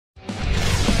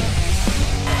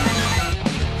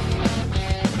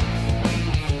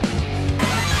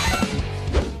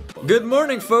Good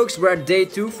morning, folks. We're at day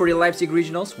 2 for the Leipzig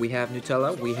regionals. We have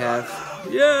Nutella, we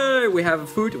have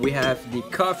food, we have the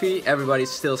coffee. Everybody's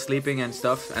still sleeping and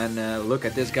stuff. And look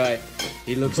at this guy.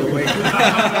 He looks awake.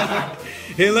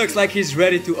 He looks like he's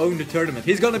ready to own the tournament.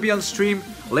 He's gonna be on stream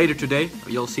later today.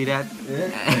 You'll see that.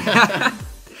 Yeah.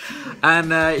 And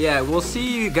yeah, we'll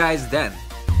see you guys then.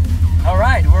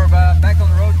 Alright, we're back on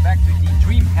the road, back to the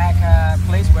DreamHack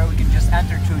place where we can just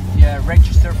enter to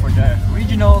register for the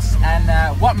regionals.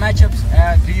 And what matchups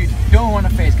do you don't want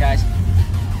to face, guys?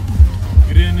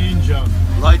 Greninja.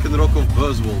 Lycanroc of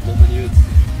Buzzwole, not benieuwd.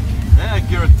 Yeah,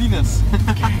 Giratinus.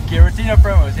 Giratina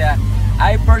promos, yeah.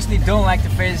 I personally don't like to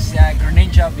face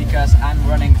Greninja because I'm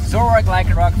running Zoroark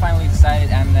Lycanroc, finally decided,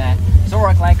 and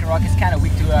Zoroark Lycanroc is kind of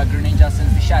weak to Greninja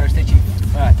since the Shadow Stitching.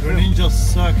 Greninja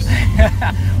sucks.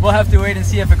 We'll have to wait and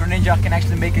see if a Greninja can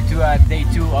actually make it to day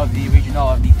 2 of the regional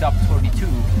of the top 42.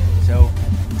 So,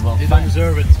 we'll they don't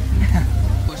deserve it.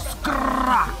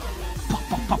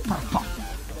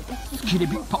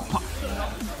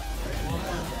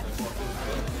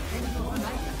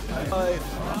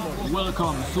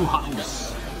 Welcome to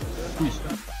house. Please.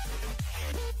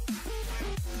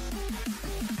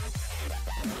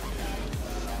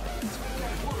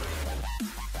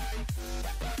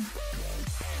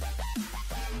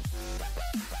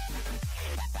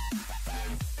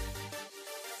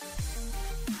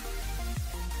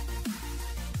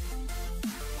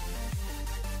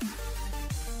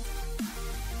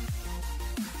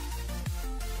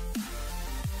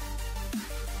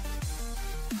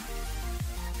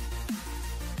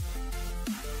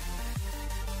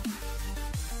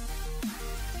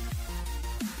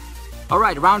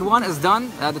 Alright, round 1 is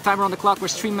done. The timer on the clock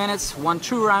was 3 minutes, won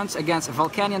 2 rounds against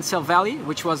Volcanion Silvally,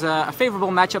 which was a favorable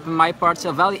matchup on my part.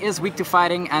 Silvally is weak to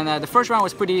fighting, and the first round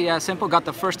was pretty simple. Got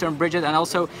the first turn Bridget and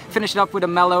also finished it up with a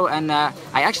mellow. And I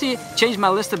actually changed my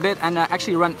list a bit and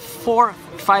actually run 4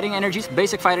 fighting energies,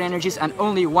 basic fighting energies, and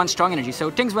only 1 strong energy.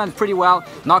 So things went pretty well.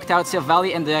 Knocked out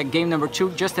Silvally in the game number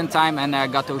 2 just in time and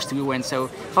got those 2 wins. So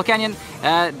Volcanion,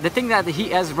 the thing that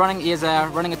he is running is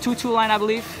running a 2-2 line, I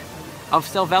believe, of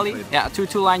Silvally. Yeah, a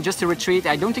 2-2 line just to retreat.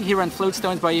 I don't think he ran Float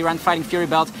Stones, but he ran Fighting Fury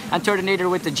Belt, and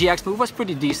Turtonator with the GX move was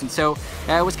pretty decent. So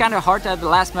it was kind of hard at the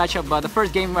last matchup, but the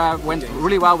first game went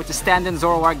really well with the stand-in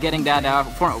Zoroark getting that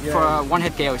for a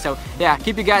 1-hit KO. So yeah,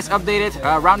 keep you guys updated.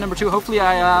 Round number 2, hopefully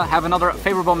I have another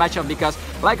favorable matchup because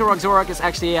Lycanroc Zoroark is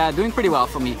actually doing pretty well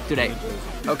for me today.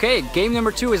 Okay, game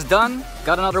number 2 is done.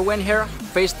 Got another win here.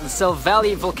 Faced the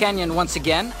Sylvally Volcanion once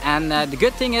again, and the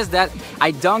good thing is that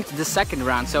I dunked the second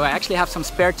round, so I actually have some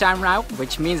spare time now,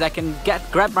 which means I can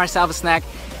grab myself a snack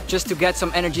just to get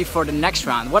some energy for the next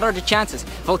round. What are the chances?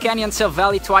 Volcanion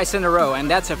Silvally twice in a row, and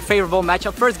that's a favorable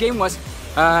matchup. First game was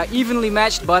evenly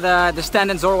matched, but the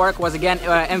stand-in Zoroark was again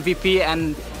MVP,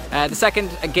 and the second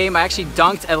game I actually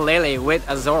dunked a Lele with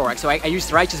a Zoroark, so I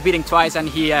used Righteous Beating twice, and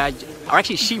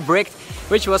she bricked,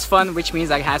 which was fun, which means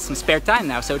I had some spare time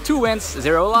now. So 2 wins,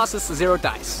 0 losses, 0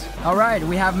 ties. Alright,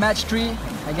 we have match 3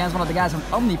 against one of the guys from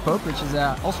Omnipoke, which is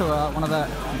also one of the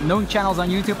known channels on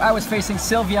YouTube. I was facing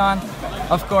Sylveon,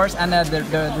 of course, and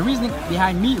the reasoning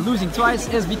behind me losing twice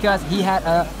is because he had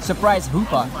a surprise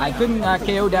Hoopa. I couldn't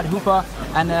KO that Hoopa,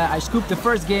 and I scooped the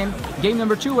first game. Game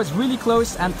number 2 was really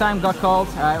close and time got called.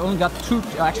 I only got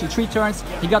 3 turns.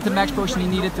 He got the max potion he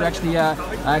needed to actually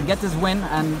get this win,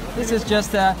 and this is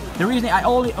just the reason I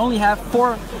only have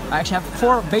 4. I actually have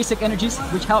 4 basic energies,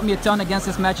 which helped me a ton against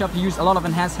this matchup. He used a lot of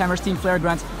enhanced hammers, Team Flare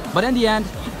Grunts, but in the end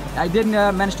I didn't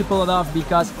manage to pull it off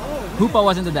because Hoopa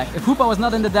was in the deck. If Hoopa was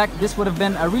not in the deck, this would have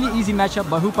been a really easy matchup,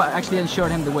 but Hoopa actually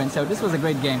ensured him the win, so this was a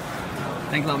great game.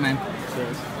 Thanks a lot, man.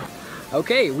 Cheers.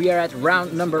 Okay, we are at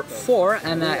round number 4,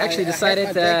 and I actually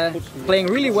decided playing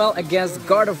really well against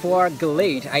Gardevoir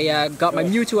Gallade. I got my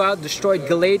Mewtwo out, destroyed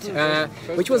Gallade,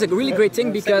 which was a really great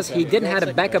thing because he didn't have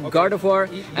a backup Gardevoir,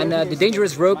 and the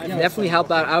Dangerous Rogue definitely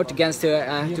helped out against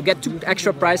to get 2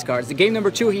 extra prize cards. The game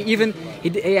number 2,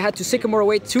 he had to Sycamore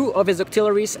away 2 of his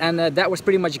auxiliaries, and that was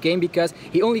pretty much game because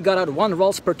he only got out 1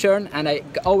 Rolls per turn, and I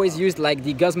always used like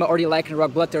the Guzma or the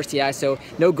Lycanroc Bloodthirsty Eye, so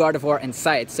no Gardevoir in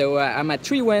sight. So I'm at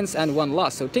 3 wins and 1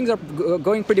 loss, so things are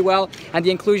going pretty well, and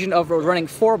the inclusion of running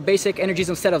 4 basic energies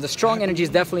instead of the strong energies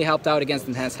definitely helped out against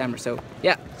Enhanced Hammer. So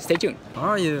yeah, stay tuned. How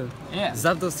are you? Yeah.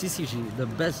 Zapdos TCG, the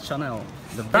best channel.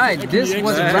 Right, this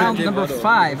was round number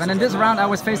 5, and in this round I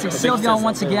was facing Sylveon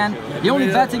once again. The only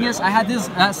bad thing is I had this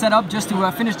set up just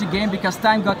to finish the game because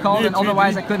time got called, and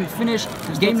otherwise I couldn't finish.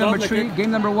 Game number 3,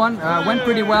 game number 1 went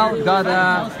pretty well. Got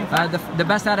the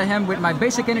best out of him with my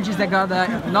basic energies that got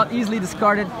not easily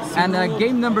discarded, and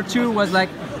game number 2 was like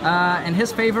in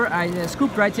his favor. I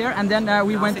scooped right there, and then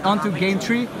we went on to game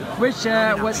 3, which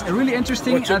was really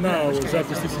interesting.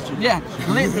 Yeah,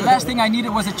 the last thing I needed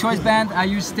was a choice band. I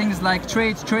used things like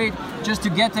trade, just to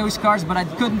get those cards, but I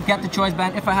couldn't get the choice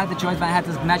band. If I had the choice band, I had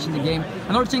to match in the game.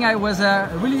 Another thing I was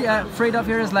really afraid of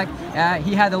here is like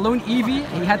he had a lone Eevee,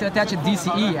 he had to attach a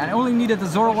DCE. I only needed the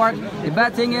Zoroark. The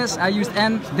bad thing is I used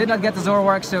N, did not get the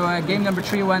Zoroark, so game number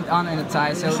 3 went on in a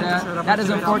tie. So that is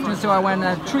unfortunate. So I went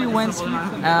 3 wins,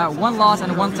 1 loss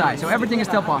and 1 tie. So everything is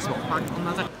still possible.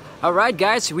 Alright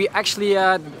guys, we actually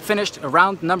finished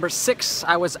round number 6.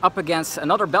 I was up against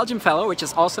another Belgian fellow, which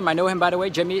is awesome. I know him, by the way,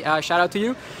 Jimmy, shout out to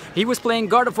you. He was playing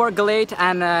Gardevoir, Gallade,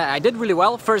 and I did really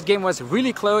well. First game was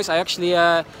really close. I actually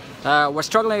was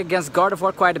struggling against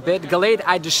Gardevoir quite a bit. Gallade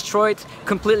I destroyed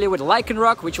completely with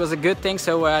Lycanroc, which was a good thing.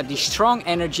 So the strong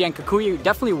energy and Kikuyu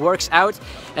definitely works out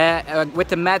with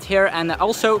the mat here. And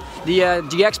also the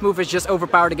GX move is just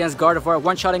overpowered against Gardevoir,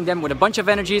 one-shotting them with a bunch of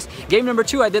energies. Game number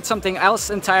 2 I did something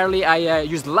else entirely. I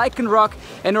used Lycanroc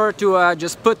in order to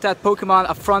just put that Pokemon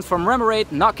up front from Remoraid,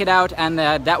 knock it out, and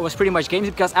that was pretty much game,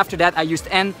 because after that I used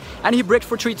N and he bricked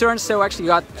for 3 turns, so I actually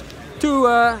got 2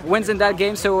 wins in that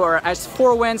game. So we're at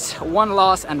 4 wins, 1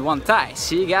 loss and 1 tie.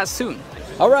 See you guys soon.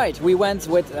 Alright, we went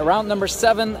with round number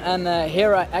 7, and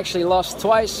here I actually lost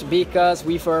twice because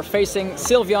we were facing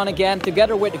Sylveon again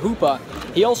together with Hoopa.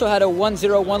 He also had a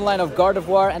 1-0-1 line of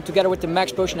Gardevoir, and together with the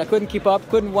max potion I couldn't keep up,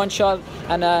 couldn't one-shot,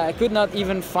 and I could not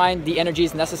even find the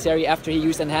energies necessary after he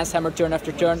used Enhanced Hammer turn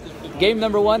after turn. Game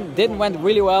number 1 didn't went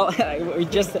really well. We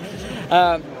just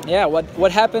yeah,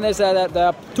 what happened is that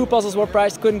the 2 puzzles were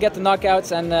priced, couldn't get the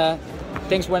knockouts, and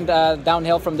things went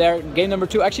downhill from there. Game number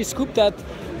 2 actually scooped that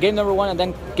game number 1, and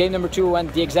then game number 2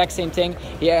 went the exact same thing.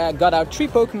 He got out 3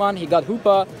 Pokemon, he got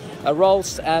Hoopa,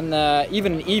 Rolls, and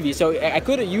even an Eevee. So I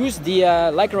could have used the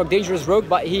Lycanroc Dangerous Rogue,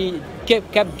 but he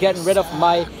kept getting rid of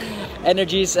my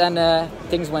energies, and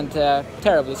things went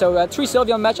terribly. So 3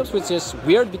 Sylveon matchups, which is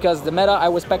weird because the meta I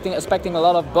was expecting a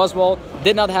lot of Buzzwole,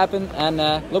 did not happen, and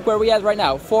look where we at right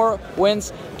now. 4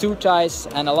 wins, 2 ties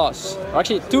and a loss. Or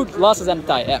actually 2 losses and a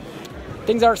tie, yeah.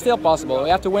 Things are still possible. We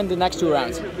have to win the next 2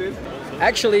 rounds.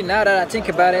 Actually, now that I think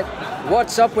about it,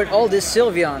 what's up with all these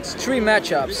Sylveons? 3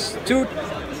 matchups, 2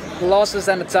 losses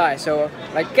and a tie. So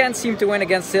I can't seem to win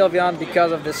against Sylveon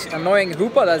because of this annoying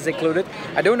Hoopa that's included.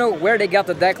 I don't know where they got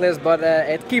the deck list, but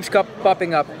it keeps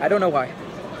popping up. I don't know why.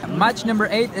 Match number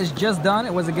 8 is just done.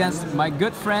 It was against my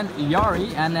good friend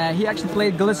Yari, and he actually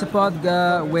played Golisopod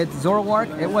with Zoroark.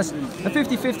 It was a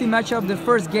 50-50 matchup. The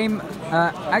first game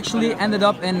actually ended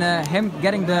up in him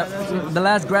getting the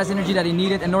last grass energy that he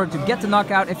needed in order to get the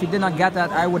knockout. If he did not get that,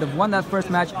 I would have won that first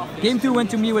match. Game 2 went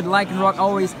to me with Lycanroc.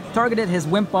 Always targeted his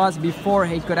Wimpos before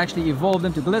he could actually evolve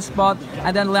them to Golisopod,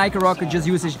 and then Lycanroc could just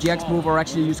use his GX move or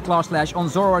actually use Claw Slash on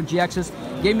Zoroark GXs.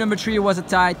 Game number 3 was a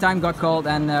tie. Time got called,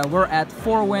 and we're at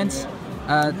 4 wins,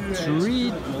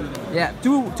 2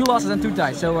 losses and 2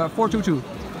 ties, so 4-2-2.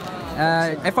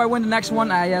 If I win the next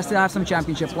one, I still have some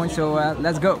championship points, so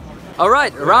let's go.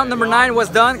 Alright, round number 9 was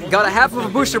done, got a half of a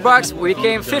booster box, we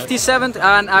came 57th,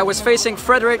 and I was facing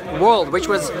Frederick World, which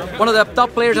was one of the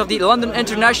top players of the London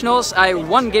Internationals. I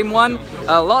won game 1,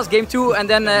 lost game 2, and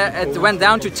then it went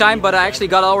down to time, but I actually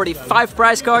got already 5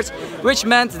 prize cards, which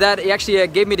meant that he actually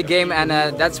gave me the game, and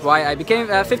that's why I became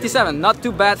 57. Not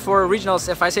too bad for regionals,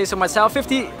 if I say so myself.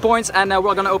 50 points, and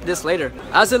we're gonna open this later.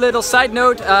 As a little side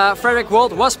note, Frederick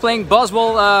World was playing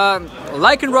Buzzwole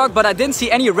Lycanroc, but I didn't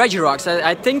see any Regirocks.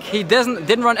 I think he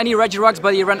didn't run any Regirocks,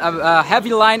 but he ran a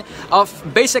heavy line of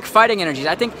basic fighting energies.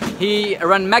 I think he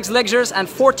ran Max Lectures and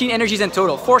 14 energies in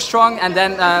total. 4 strong and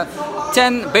then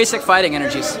 10 basic fighting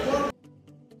energies.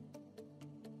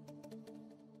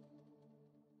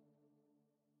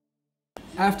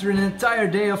 After an entire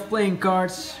day of playing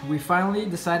cards, we finally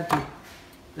decided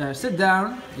to sit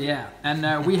down. Yeah,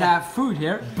 and we have food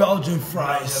here. Belgian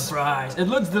fries. It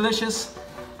looks delicious.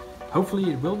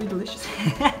 Hopefully it will be delicious.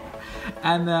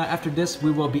 And after this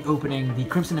we will be opening the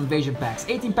Crimson Invasion packs.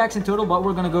 18 packs in total, but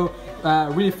we're gonna go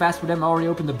really fast with them. I already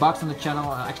opened the box on the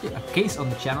channel, actually a case on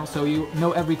the channel, so you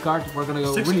know every card. We're gonna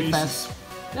go really fast.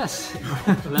 Yes.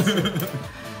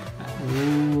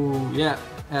 Ooh, yeah.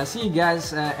 See you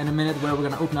guys in a minute, where we're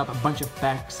gonna open up a bunch of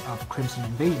packs of Crimson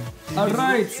Invasion.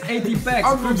 Alright, 80 packs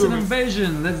of Crimson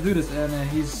Invasion. Let's do this. And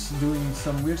he's doing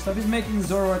some weird stuff. He's making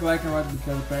Zoroark Lycanroc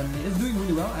because apparently it's doing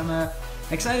really well. I'm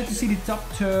excited to see the top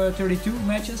 32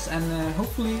 matches, and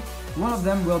hopefully one of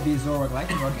them will be Zoroark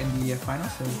Lycanroc in the final.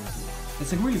 So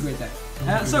it's a really great deck.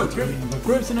 So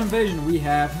Crimson Invasion, we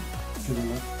have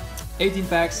 18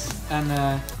 packs, and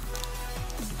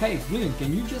Hey, Julian,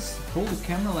 can you just hold the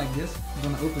camera like this?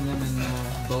 I'm gonna open them in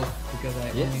both because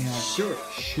I only have.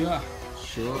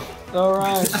 Sure.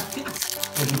 Alright.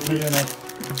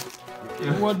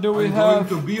 What do we have?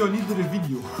 To be on either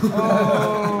video.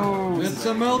 Oh! It's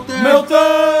a melting!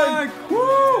 Miltank!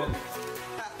 Woo!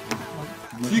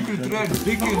 Secret red,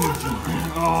 big energy.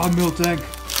 Oh, Miltank.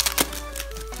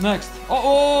 Next.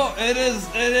 Oh, it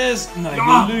is.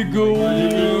 Nagaligo.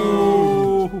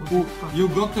 You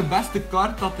got the best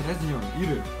card that there is, Jan.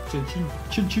 Hier,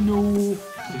 Chinchino.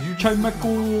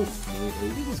 Chimeco.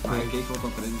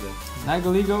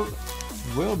 Nagaligo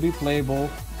will be playable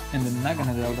in the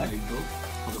Naganadel deck.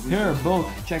 Here, Bulk.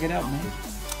 Check it out, man.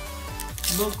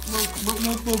 Milk.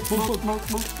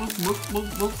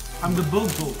 I'm the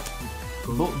bulk.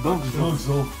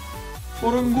 Bulk.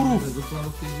 Oranguru.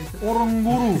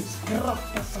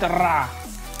 Skra.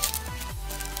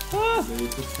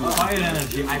 Fire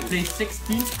energy. I played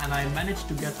 16 and I managed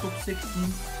to get top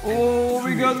 16. Oh,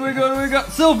 we got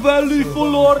Silvally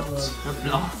full art.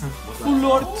 Full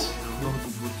art.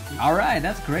 Alright,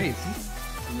 that's great.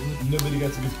 Nobody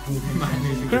gets a good food.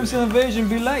 Crimson Invasion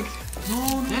be liked.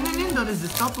 No, that is the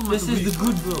supplement. This is the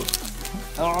good build.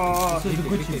 Oh, This is the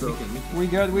Gucci build. we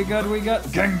got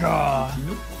Gengar.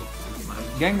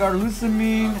 Gengar,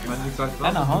 Lucamine,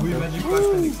 and a Hunter.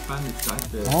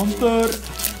 Hunter.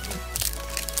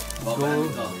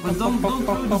 But don't throw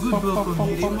the good build on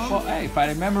me, man. Hey,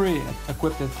 fighting memory.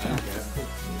 Equipped it.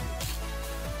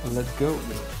 Let's go.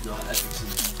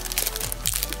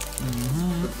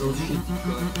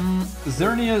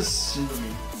 Xerneas.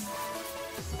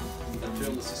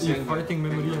 You're fighting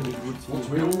memory and it would.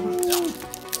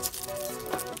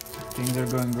 Things are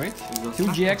going great.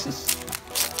 2 GXs.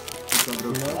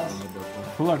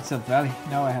 Full art Silvally.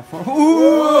 Now I have 4.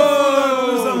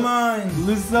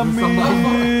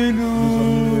 Lucamine.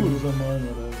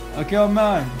 Okay, oh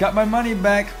man. Got my money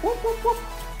back. Whoop, whoop, whoop.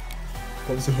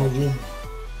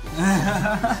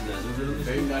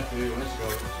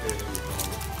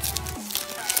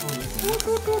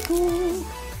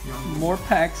 More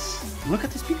packs. Look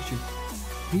at this Pikachu.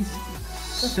 He's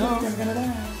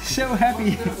so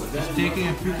happy. He's taking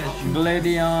a Pikachu.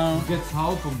 Gladion. Gets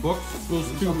half a box plus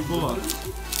 2 full.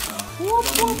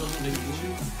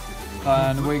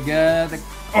 And we get the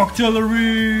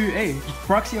Octillery. Hey,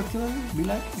 proxy Octillery, be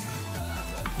like.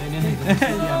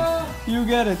 You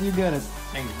get it.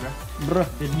 Thanks, bro. Bruh.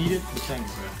 Didn't need it, but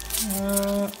thanks,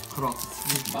 bro.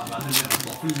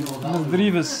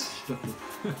 Drivis.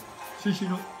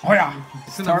 Oh yeah.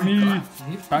 Starmie.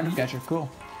 Time to catch her. Cool.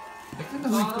 Ik vind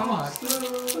dat een kaart.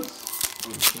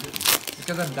 Ik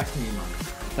heb dat deck niet,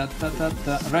 man.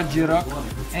 Regirock.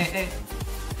 Hey.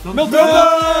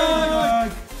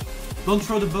 Miltank! Don't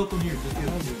throw the bulk on here, just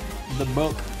give it. The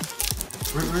bulk.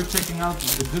 We're checking out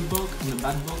the good bulk and the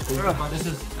bad bulk. This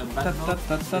is a bad bulk.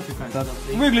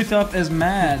 Wigglytuff is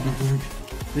mad.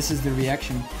 This is the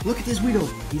reaction. Look at this Weedle.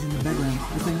 He's in the background.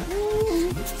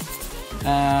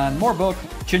 And more bulk.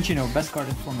 Chinchino, best card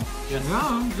in format. Yes.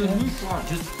 Ja, dat is niet zwaar.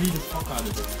 Just clean the fuck out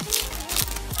of it.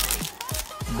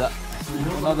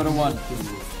 Another one.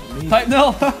 Type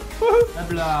Null.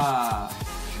 Blah.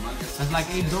 That's like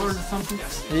 $8 or something.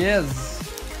 Yes.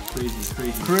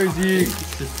 Crazy.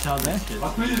 Just tell that shit.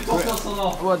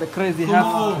 What the crazy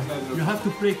half. You have to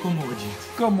play Como with you.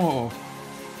 Como.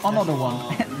 Another one.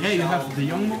 Yeah, you have the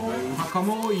young Mo,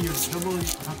 Hakamo, you double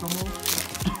Hakamo.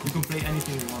 You can play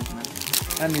anything you want, man.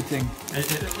 Anything.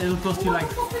 It'll cost you like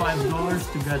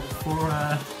 $5 to get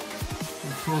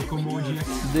 4 Como GX.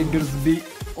 Diggers be.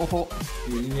 Oh.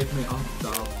 Jullie heeft mij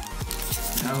afbetaald.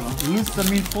 Ja, man.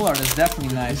 Lucamine full art is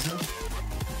definitely nice.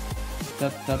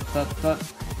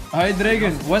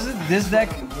 Hydreigon. Was it this deck?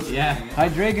 Yeah.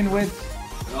 Hydreigon with.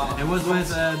 It was with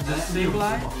the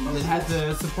Silvally. It had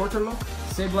the supporter lock.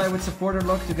 Sableye with supporter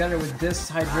lock together with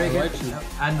this Hydreigon.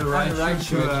 And the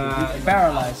Raichu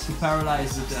Paralyze. to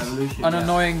paralyze the evolution. An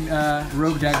annoying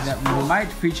rogue deck that we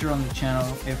might feature on the channel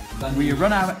if we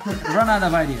run out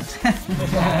of ideas.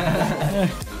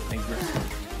 Thanks, bro.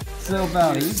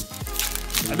 Silvally.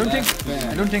 I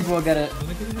don't think we'll get it.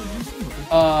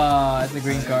 It's a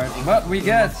green card. But we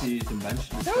get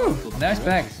nice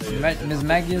packs. Miss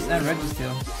Magius and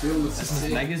Registeel. Is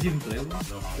Magius even playable?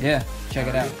 Yeah, check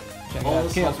it out.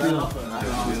 Chaos Wheel.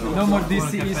 No more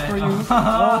DCEs for you.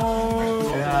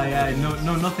 Oh. Yeah,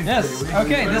 no, nothing. Yes.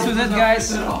 Okay, this was it,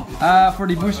 guys. For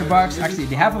the booster box. Actually,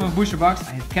 the half of a booster box.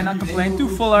 I cannot complain. 2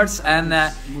 full arts, and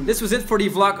this was it for the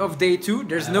vlog of day 2.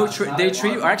 There's no day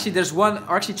 3. Or actually, there's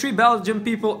 3 Belgian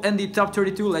people in the top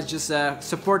 32. Let's just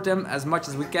support them as much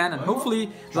as we can, and hopefully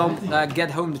they'll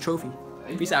get home the trophy.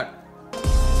 Peace out.